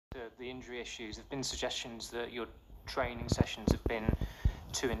injury issues. There have been suggestions that your training sessions have been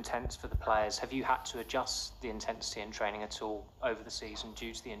too intense for the players. Have you had to adjust the intensity in training at all over the season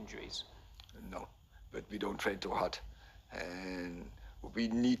due to the injuries? No, but we don't train too hard. And we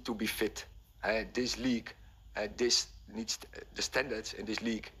need to be fit. This league, this needs the standards in this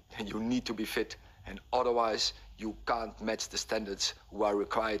league, and you need to be fit. And otherwise, you can't match the standards who are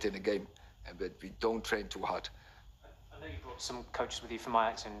required in a game. But we don't train too hard. I know you brought some coaches with you from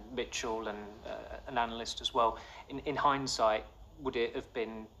Ajax, and Mitchell, and an analyst as well. In hindsight, would it have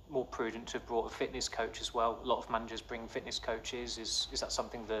been more prudent to have brought a fitness coach as well? A lot of managers bring fitness coaches. Is that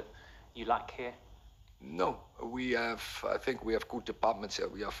something that you lack here? No, I think we have good departments here.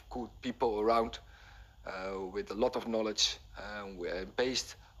 We have good people around with a lot of knowledge. We're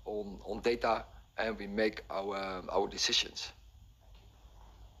based on data, and we make our decisions.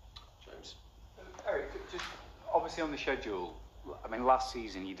 James. Erik, just obviously on the schedule, I mean, last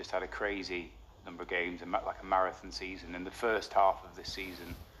season you just had a crazy number of games, like a marathon season, and the first half of this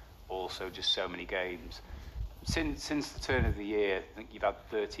season also just so many games. Since the turn of the year, I think you've had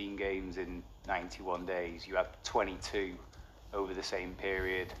 13 games in 91 days. You had 22 over the same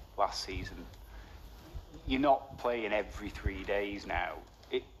period last season. You're not playing every 3 days now.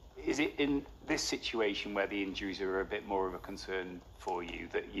 Is it in this situation where the injuries are a bit more of a concern for you,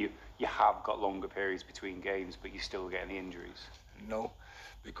 that you have got longer periods between games, but you're still getting the injuries? No,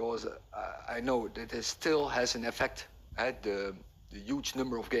 because I know that it still has an effect. The huge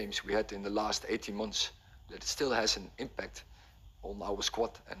number of games we had in the last 18 months, that it still has an impact on our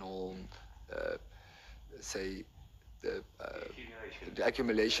squad and on, say, the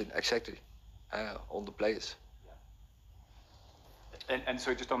accumulation, exactly, on the players. And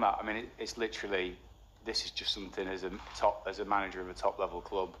so just on that, I mean, it's literally, this is just something as a manager of a top level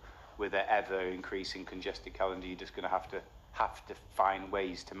club with an ever increasing congested calendar, you're just going to have to find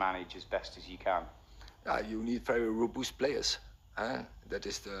ways to manage as best as you can. You need very robust players. That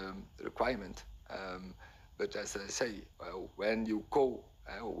is the requirement. But as I say, when you go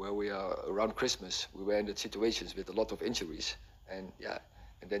where we are around Christmas, we were in the situations with a lot of injuries, and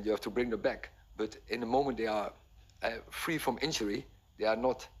then you have to bring them back. But in the moment they are free from injury, they are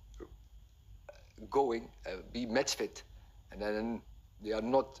not be match fit, and then they are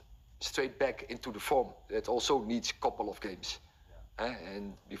not straight back into the form. That also needs a couple of games,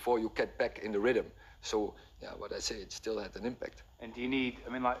 and before you get back in the rhythm. So what I say, it still had an impact. And do you need, I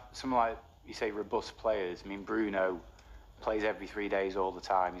mean, like someone like you say, robust players? I mean, Bruno plays every 3 days all the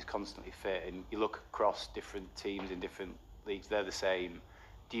time. He's constantly fit, and you look across different teams in different leagues, they're the same.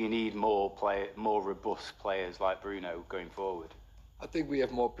 Do you need more robust players like Bruno going forward? I think we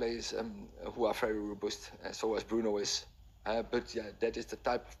have more players who are very robust, so as Bruno is. But that is the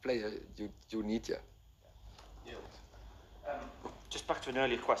type of player you need here. Just back to an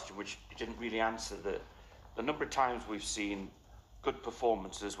earlier question, which you didn't really answer, the number of times we've seen good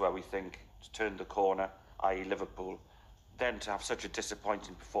performances where we think to turn the corner, i.e. Liverpool, then to have such a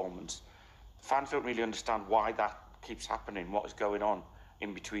disappointing performance. Fans don't really understand why that keeps happening, what is going on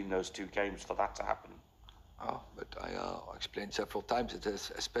in between those two games for that to happen. But I explained several times, it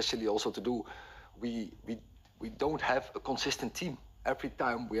has especially also to do, we don't have a consistent team. Every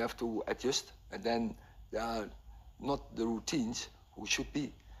time we have to adjust, and then there are not the routines who should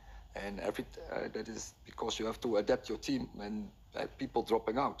be. And that is because you have to adapt your team when people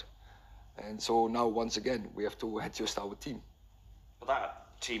dropping out. And so now, once again, we have to adjust our team. But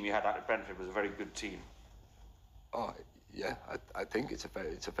that team you had out at Brentford was a very good team. I think it's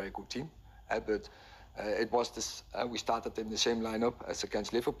a very good team. But it was this. We started in the same lineup as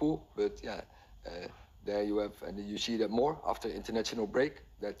against Liverpool. But there you have, and you see that more after international break.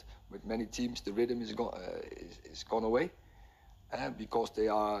 That with many teams the rhythm is gone away, because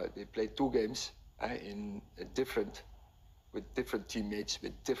they play 2 games with different teammates,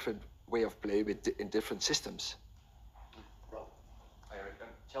 with different way of play, in different systems. Well, Erik,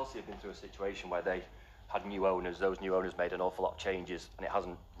 Chelsea have been through a situation where they had new owners. Those new owners made an awful lot of changes, and it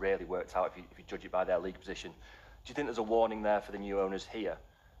hasn't really worked out if you judge it by their league position. Do you think there's a warning there for the new owners here,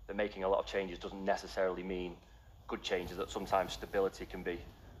 that making a lot of changes doesn't necessarily mean good changes, that sometimes stability can be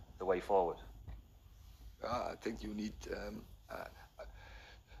the way forward? I think you need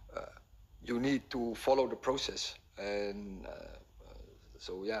to follow the process, and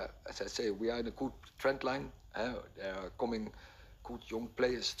so as I say, we are in a good trend line. There are coming good young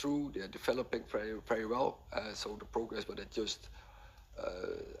players through. They are developing very, very well. So the progress, but it just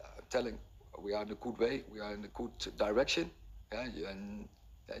telling we are in a good way. We are in a good direction. And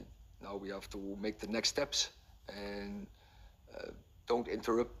now we have to make the next steps and don't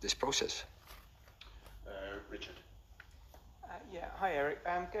interrupt this process. Richard. Yeah, hi Eric.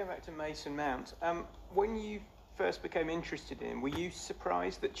 Going back to Mason Mount, when you first became interested in him, were you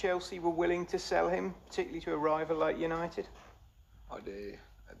surprised that Chelsea were willing to sell him, particularly to a rival like United? I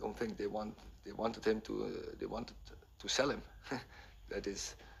don't think they wanted him to. They wanted to sell him. That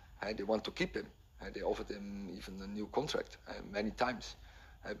is, they want to keep him. They offered him even a new contract many times,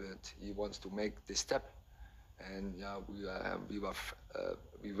 but he wants to make this step. And yeah, we were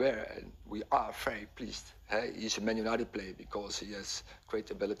and we are very pleased. He's a Man United player because he has great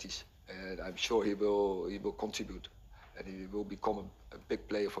abilities, and I'm sure he will contribute, and he will become a big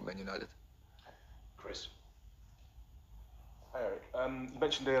player for Man United. Chris. Hi Eric. You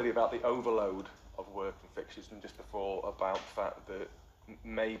mentioned earlier about the overload of work and fixtures, and just before about the fact that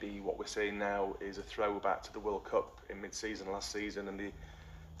maybe what we're seeing now is a throwback to the World Cup in mid-season last season and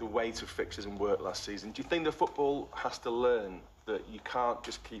the weight of fixtures and work last season. Do you think the football has to learn that you can't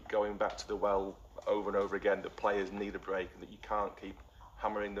just keep going back to the well over and over again, that players need a break and that you can't keep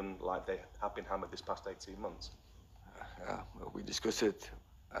hammering them like they have been hammered this past 18 months? Well, we discussed it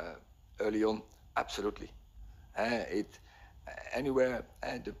early on. Absolutely. Anywhere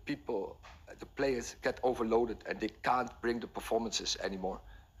the players get overloaded and they can't bring the performances anymore.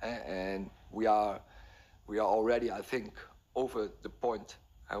 And we are already, I think, over the point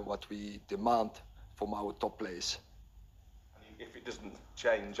what we demand from our top players. And if it doesn't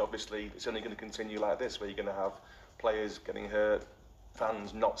change, obviously it's only going to continue like this, where you're going to have players getting hurt,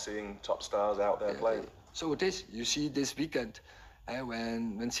 fans not seeing top stars out there playing. So it is. You see this weekend,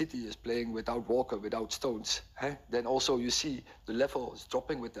 when City is playing without Walker, without Stones, then also you see the level is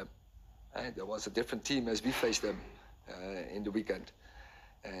dropping with them. There was a different team as we faced them in the weekend,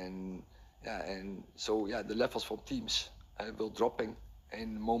 and so the levels from teams will dropping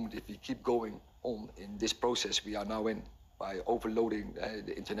in the moment if we keep going on in this process we are now in by overloading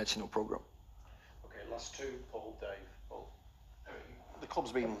the international program. Okay, last two, Paul, Dave. Paul. The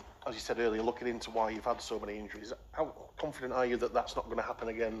club's been, as you said earlier, looking into why you've had so many injuries. How confident are you that that's not going to happen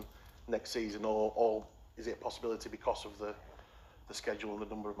again next season, or is it a possibility because of the schedule and the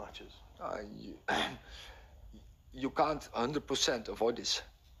number of matches? You can't 100% avoid this.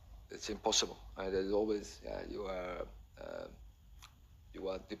 It's impossible. There's always you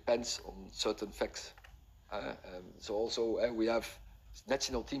are depends on certain facts. So also we have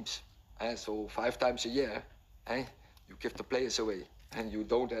national teams. So 5 times a year, you give the players away, and you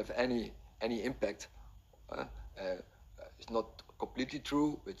don't have any impact. It's not completely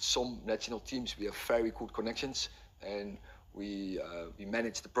true. With some national teams, we have very good connections, and we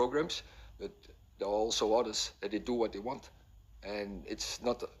manage the programs. But there are also others that they do what they want, and it's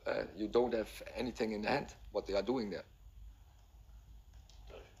not. You don't have anything in the hand what they are doing there.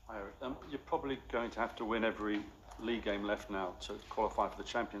 Hi, Erik. You're probably going to have to win every league game left now to qualify for the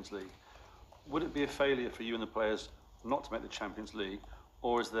Champions League. Would it be a failure for you and the players not to make the Champions League,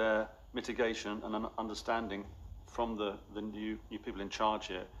 or is there mitigation and an understanding from the new people in charge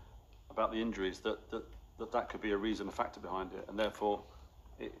here about the injuries that could be a reason, a factor behind it, and therefore,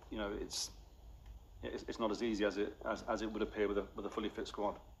 it's not as easy as it would appear with a fully fit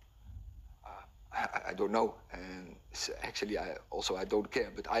squad? I don't know, and actually I don't care,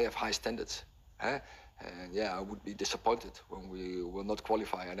 but I have high standards, and I would be disappointed when we will not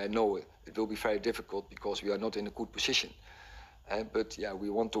qualify, and I know it will be very difficult because we are not in a good position, but we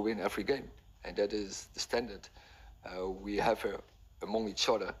want to win every game, and that is the standard we have among each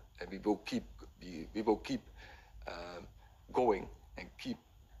other, and we will keep going and keep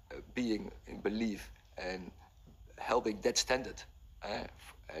being in belief and holding that standard.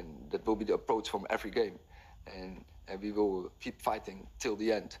 And that will be the approach from every game, and we will keep fighting till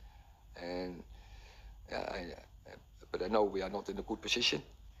the end. And but I know we are not in a good position.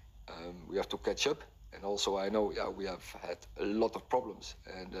 We have to catch up, and also I know we have had a lot of problems,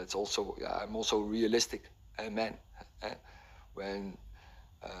 and that's also I'm also realistic man. When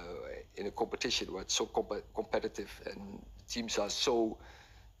in a competition where it's so competitive and teams are so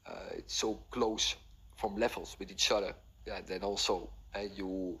it's so close from levels with each other, then also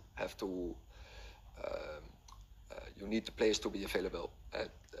you have to you need the players to be available and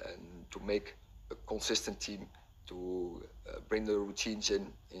to make a consistent team, to bring the routines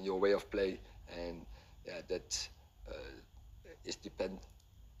in your way of play, and that is depend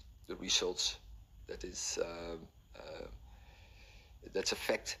the results. That is that's a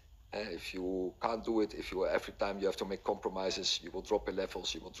fact. If you can't do it, if you every time you have to make compromises, you will drop in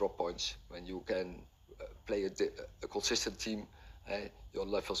levels, you will drop points. When you can play a consistent team, your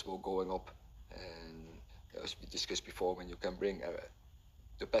levels will going up. And as we discussed before, when you can bring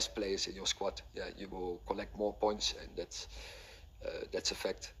the best players in your squad, you will collect more points, and that's a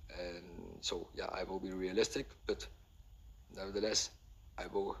fact. And so I will be realistic, but nevertheless, I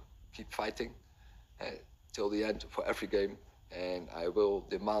will keep fighting till the end for every game, and I will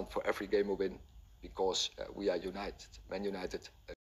demand for every game a win, because we are united, Man United.